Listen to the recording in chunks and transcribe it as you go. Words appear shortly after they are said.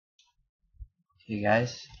Hey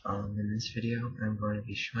guys, in this video I'm going to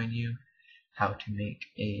be showing you how to make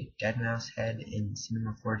a Deadmau5 head in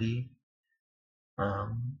Cinema 4D.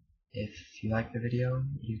 If you like the video,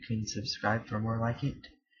 you can subscribe for more like it.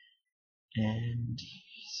 And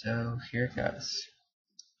so here it goes.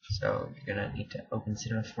 So you're going to need to open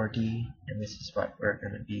Cinema 4D, and this is what we're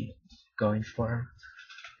going to be going for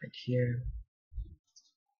right here.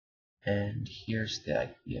 And here's the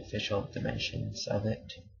official dimensions of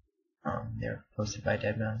it. They're posted by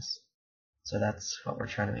Deadmau5. So that's what we're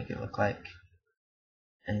trying to make it look like.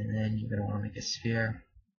 And then you're going to want to make a sphere,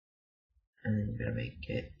 and then you're going to make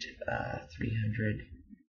it 300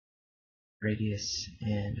 radius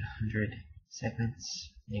and 100 segments.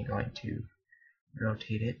 And you're going to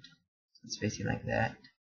rotate it so it's facing like that,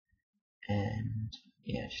 and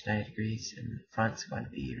yeah, just 90 degrees, and the front's going to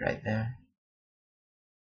be right there.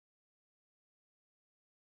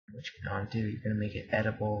 What you're going to do, you're going to make it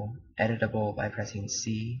editable by pressing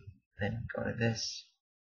C, then go to this,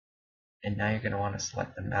 and now you're going to want to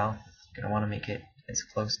select the mouth. You're going to want to make it as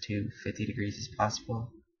close to 50 degrees as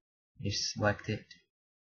possible. You select it,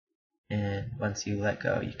 and once you let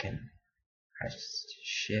go, you can press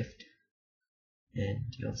shift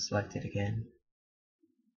and you'll select it again,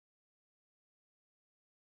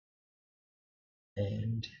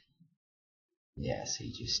 and yeah, so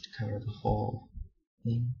you just cover the whole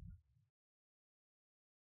thing.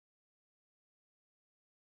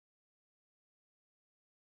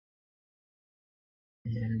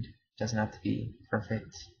 And it doesn't have to be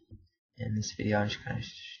perfect. In this video I'm just kind of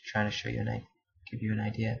trying to show you and give you an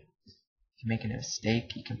idea. If you make a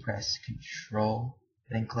mistake, you can press Control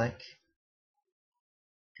and then click,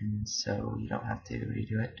 and so you don't have to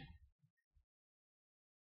redo it.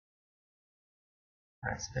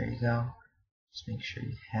 Alright, so there you go. Just make sure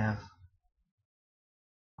you have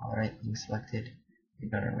all the right things selected. You're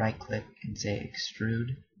going to right click and say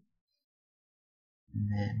extrude, and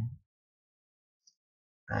then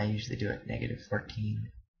I usually do it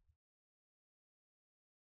 -14.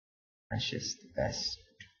 That's just the best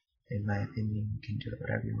in my opinion. You can do it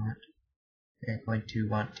whatever you want. You're going to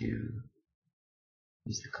want to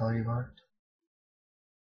use the color you want,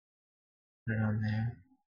 put it on there,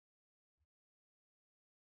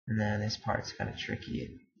 and then this part's kind of tricky.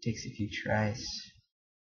 It takes a few tries.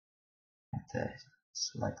 You have to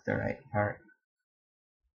select the right part.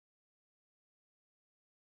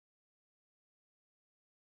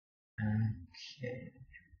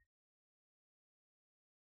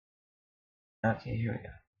 Okay, here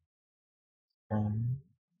we go.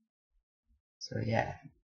 So yeah,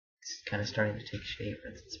 it's kind of starting to take shape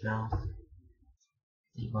with its mouth.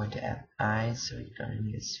 You're going to add eyes, so you're going to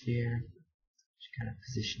need a sphere. Just kind of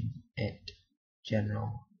position it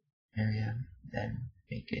general area, then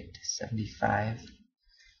make it 75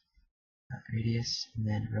 radius, and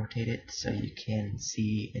then rotate it so you can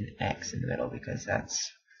see an X in the middle, because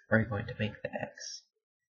that's where you're going to make the X.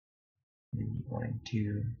 And then you're going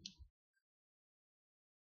to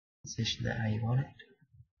position that how you want it.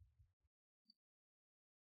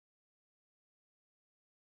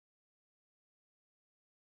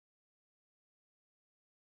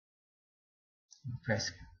 You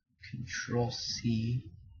press Control C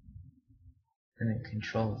and then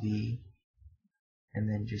Control V, and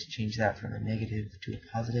then just change that from a negative to a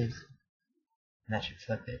positive, and that should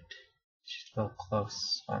flip it. It's just a little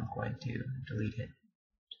close, so I'm going to delete it.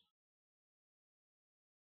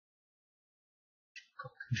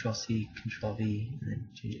 Control C, Control V, and then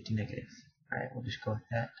change it to negative. Alright, we'll just go with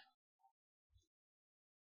that.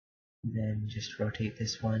 And then just rotate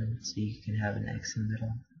this one so you can have an X in the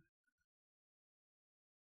middle.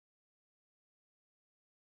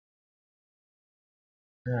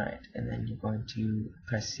 Alright, and then you're going to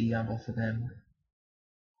press C on both of them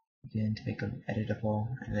again to make them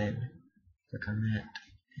editable, and then click on that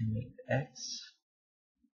and make the X.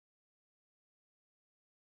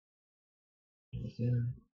 There you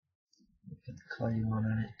go. Put the color you want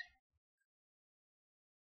on it.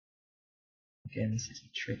 Again, this is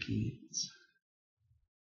tricky. It's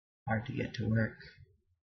hard to get to work.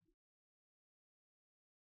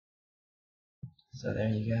 So there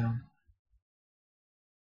you go.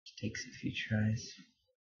 It takes a few tries.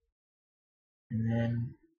 And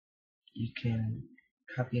then you can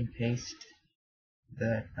copy and paste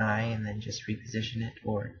the eye and then just reposition it,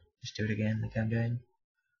 or just do it again like I'm doing.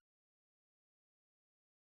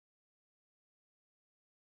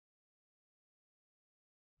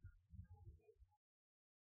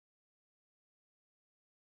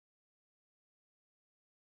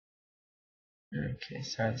 Okay,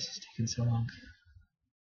 sorry this is taking so long.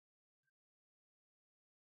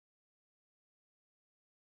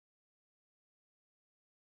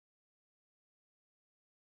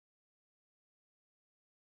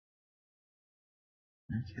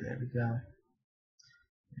 Okay, there we go.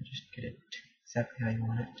 And just get it exactly how you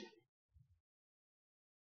want it.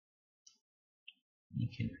 You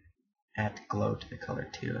can add glow to the color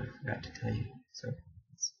too, I forgot to tell you. So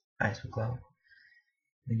its eyes will glow.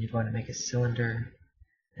 Then you'd want to make a cylinder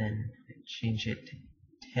and change it to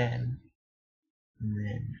 10, and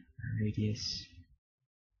then a radius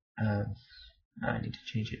of, I need to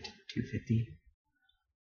change it to 250.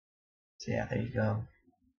 So yeah, there you go.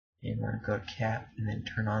 And you want to go to cap and then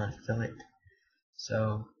turn on a fillet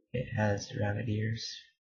so it has rounded ears,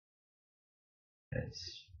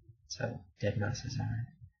 because that's how Deadmau5s are.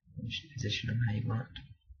 You should position them how you want.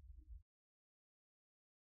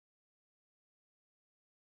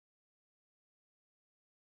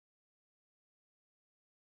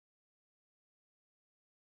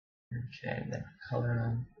 Okay, then color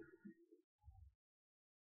them.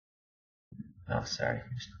 Oh, sorry,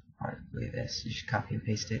 just automatically this. You should copy and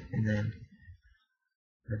paste it, and then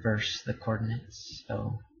reverse the coordinates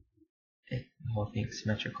so the whole thing's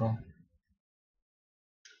symmetrical.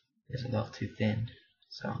 It's a little too thin,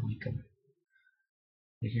 so I'll make them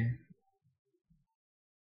bigger.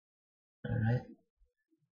 Alright,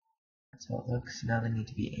 that's how it looks. Now they need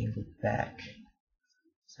to be angled back.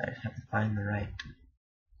 So I have to find the right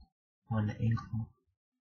one to angle.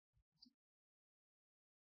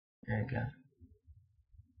 There we go.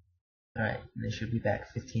 Alright, and they should be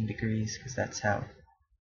back 15 degrees because that's how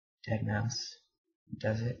Deadmau5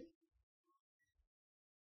 does it.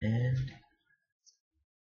 And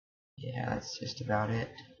yeah, that's just about it.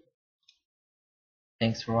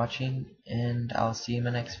 Thanks for watching, and I'll see you in my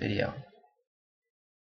next video.